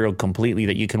other material completely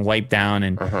that you can wipe down.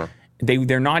 And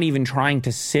they're not even trying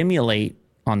to simulate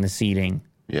on the seating.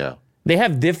 Yeah. They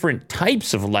have different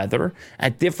types of leather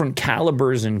at different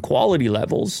calibers and quality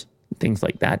levels, things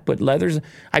like that. But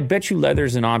I bet you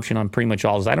leather's an option on pretty much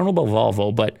all. I don't know about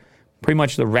Volvo, but pretty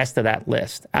much the rest of that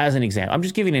list. As an example, I'm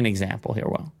just giving an example here.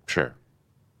 Well, sure.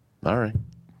 All right.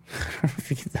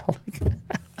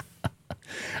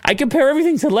 I compare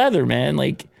everything to leather, man.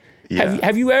 Like, Yeah.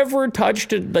 have you ever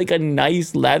touched a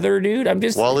nice leather, dude?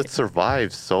 Well, it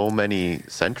survives so many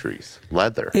centuries.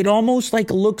 Leather. It almost like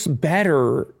looks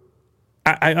better.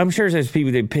 I'm sure there's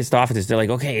people that are pissed off at this. They're like,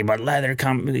 okay, but leather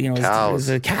it's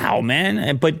a cow,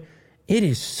 man. But it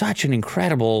is such an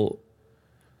incredible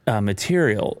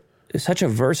material. It's such a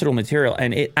versatile material.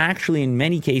 And it actually, in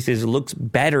many cases, looks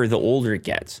better the older it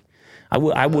gets. I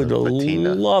would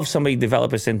love somebody to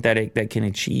develop a synthetic that can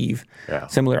achieve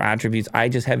similar attributes. I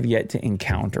just have yet to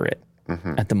encounter it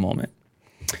at the moment.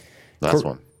 Last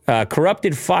one.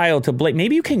 Corrupted file to blame.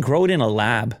 Maybe you can grow it in a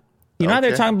lab. You know how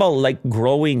they're talking about like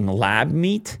growing lab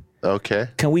meat? Okay.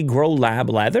 Can we grow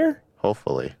lab leather?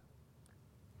 Hopefully.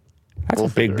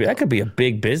 That could be a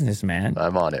big business, man.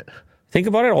 I'm on it. Think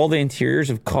about it, all the interiors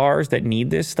of cars that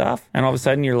need this stuff. And all of a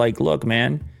sudden you're like, look,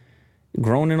 man,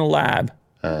 grown in a lab.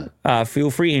 Feel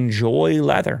free, enjoy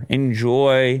leather.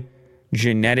 Enjoy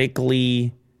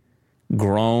genetically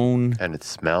grown. And it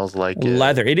smells like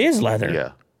leather. It is leather.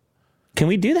 Yeah. Can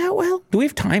we do that well? Do we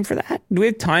have time for that? Do we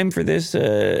have time for this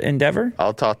endeavor?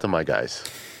 I'll talk to my guys.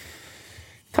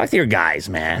 Talk to your guys,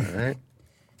 man.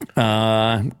 All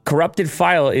right. Corrupted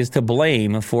file is to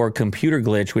blame for computer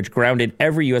glitch, which grounded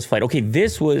every U.S. flight. Okay,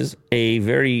 this was a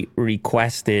very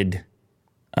requested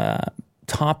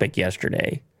topic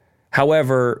yesterday.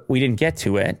 However, we didn't get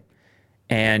to it.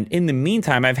 And in the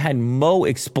meantime, I've had Mo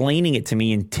explaining it to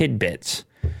me in tidbits.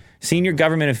 Senior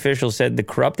government officials said the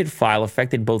corrupted file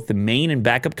affected both the main and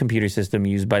backup computer system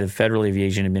used by the Federal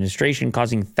Aviation Administration,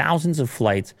 causing thousands of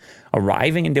flights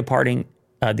arriving and departing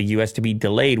the U.S. to be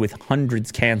delayed, with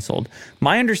hundreds canceled.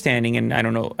 My understanding, and I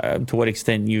don't know to what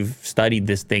extent you've studied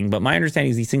this thing, but my understanding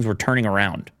is these things were turning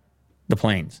around, the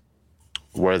planes.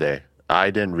 Were they? I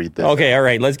didn't read this. Okay, all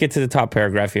right. Let's get to the top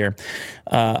paragraph here.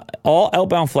 All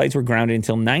outbound flights were grounded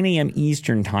until 9 a.m.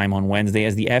 Eastern time on Wednesday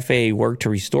as the FAA worked to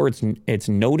restore its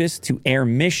notice to air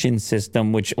mission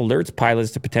system, which alerts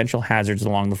pilots to potential hazards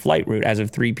along the flight route. As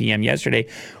of 3 p.m. yesterday,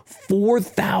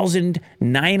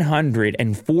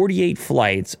 4,948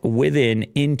 flights within,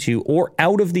 into, or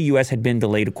out of the U.S. had been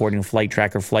delayed, according to Flight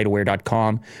Tracker,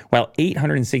 FlightAware.com, while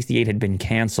 868 had been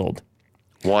canceled.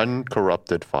 One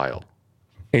corrupted file.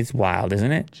 It's wild,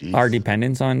 isn't it? Jeez. Our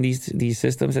dependence on these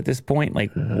systems at this point,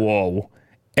 like, whoa,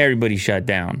 everybody shut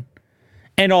down.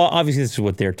 And obviously this is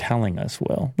what they're telling us,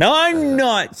 Will. Now, I'm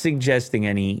not suggesting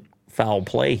any foul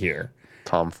play here.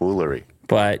 Tomfoolery.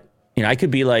 But, you know, I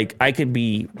could be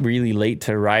really late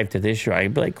to arrive to this show.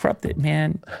 I'd be like, corrupted,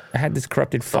 man. I had this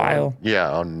corrupted file.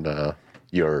 On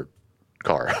your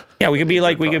car. Yeah, we could be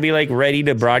like ready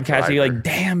to broadcast. You're like,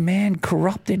 damn, man,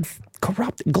 corrupted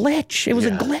glitch. It was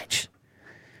a glitch.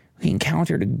 We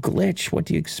encountered a glitch. What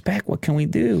do you expect? What can we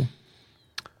do?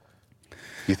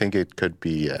 You think it could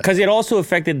be... Because it also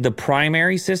affected the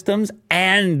primary systems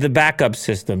and the backup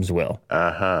systems, Will.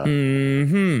 Uh-huh.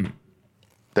 Mm-hmm.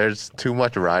 There's too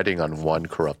much riding on one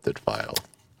corrupted file.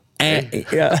 And,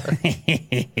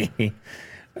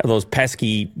 those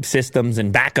pesky systems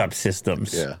and backup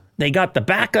systems. Yeah. They got the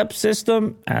backup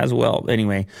system as well.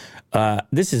 Anyway,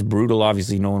 this is brutal.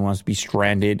 Obviously, no one wants to be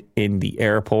stranded in the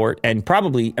airport. And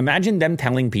probably, imagine them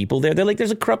telling people there. They're like,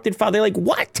 there's a corrupted file. They're like,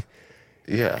 what?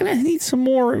 Yeah. And I need some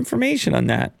more information on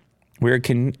that. We're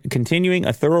continuing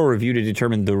a thorough review to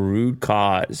determine the root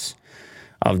cause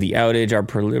of the outage. Our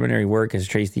preliminary work has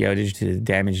traced the outage to the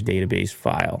damaged database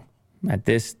file. At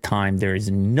this time, there is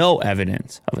no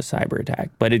evidence of a cyber attack,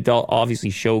 but it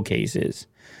obviously showcases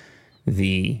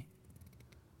you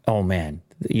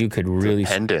could really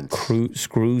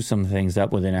screw some things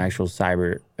up with an actual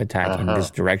cyber attack in this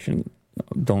direction.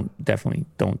 Don't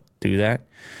do that.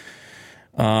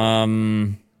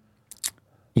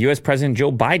 U.S. President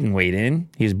Joe Biden weighed in.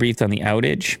 He was briefed on the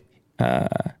outage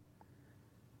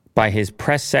by his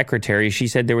press secretary. She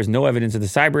said there was no evidence of the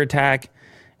cyber attack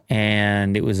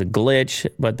and it was a glitch,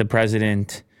 but the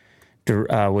president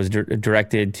was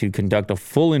directed to conduct a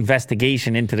full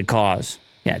investigation into the cause.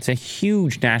 Yeah, it's a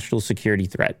huge national security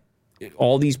threat.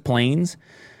 All these planes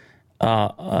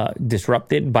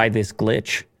disrupted by this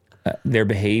glitch. Their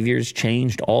behaviors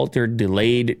changed, altered,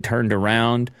 delayed, turned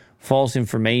around, false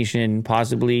information,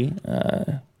 possibly.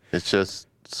 It's just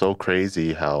so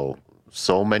crazy how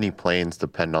so many planes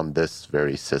depend on this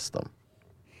very system.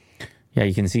 Yeah,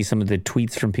 you can see some of the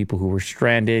tweets from people who were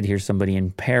stranded. Here's somebody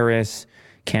in Paris,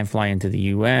 can't fly into the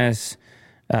U.S.,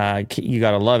 you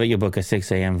got to love it. You book a 6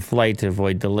 a.m. flight to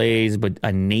avoid delays, but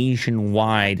a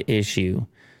nationwide issue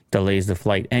delays the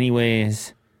flight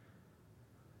anyways.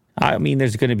 I mean,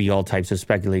 there's going to be all types of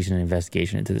speculation and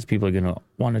investigation into this. People are going to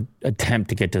want to attempt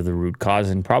to get to the root cause.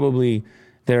 And probably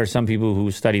there are some people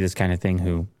who study this kind of thing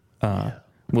who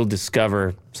will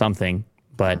discover something.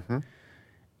 But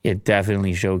it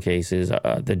definitely showcases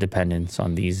the dependence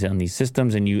on these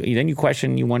systems. And then you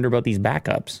question, you wonder about these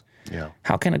backups. Yeah.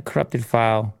 How can a corrupted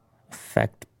file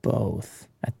affect both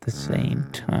at the same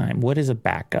time? What is a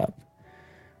backup?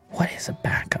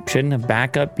 Shouldn't a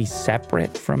backup be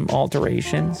separate from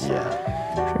alterations?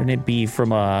 Yeah. Shouldn't it be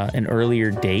from an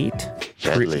earlier date?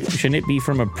 Shouldn't it be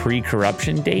from a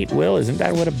pre-corruption date, Will? Isn't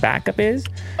that what a backup is?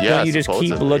 Yeah, Don't you just keep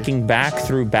supposedly. looking back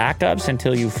through backups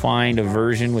until you find a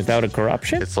version without a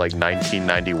corruption? It's like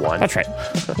 1991. That's right.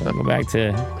 We'll go back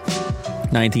to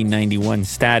 1991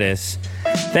 status.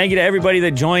 Thank you to everybody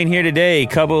that joined here today.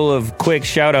 Couple of quick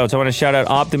shout outs. I want to shout out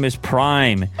Optimus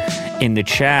Prime in the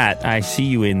chat. I see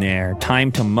you in there.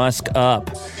 Time to Musk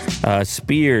Up.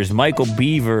 Spears, Michael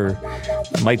Beavers.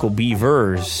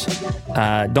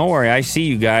 Don't worry, I see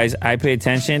you guys. I pay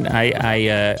attention.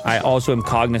 I also am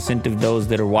cognizant of those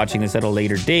that are watching this at a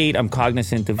later date. I'm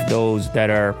cognizant of those that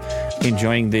are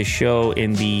enjoying this show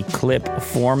in the clip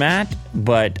format.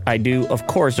 But I do, of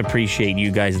course, appreciate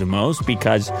you guys the most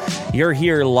because you're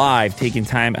here live, taking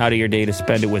time out of your day to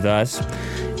spend it with us.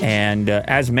 And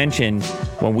as mentioned,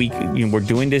 when we're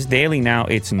doing this daily now,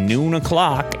 it's noon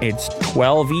o'clock. It's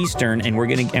 12 Eastern, and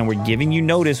we're giving you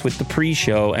notice with the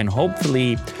pre-show, and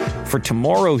hopefully for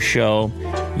tomorrow's show,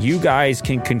 you guys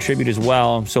can contribute as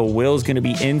well. So Will's going to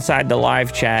be inside the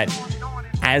live chat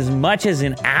as much as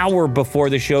an hour before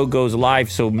the show goes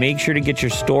live. So make sure to get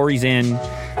your stories in,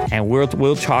 and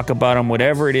we'll talk about them.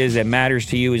 Whatever it is that matters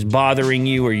to you, is bothering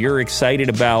you, or you're excited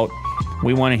about,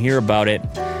 we want to hear about it.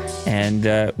 And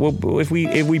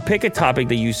if we pick a topic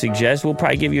that you suggest, we'll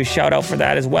probably give you a shout out for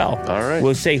that as well. All right.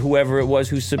 We'll say whoever it was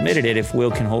who submitted it, if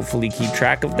Will can hopefully keep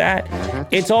track of that. Mm-hmm.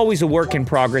 It's always a work in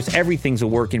progress. Everything's a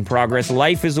work in progress.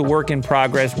 Life is a work in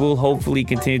progress. We'll hopefully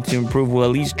continue to improve. We'll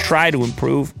at least try to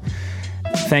improve.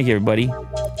 Thank you, everybody.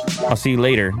 I'll see you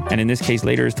later. And in this case,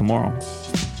 later is tomorrow.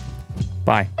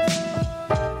 Bye.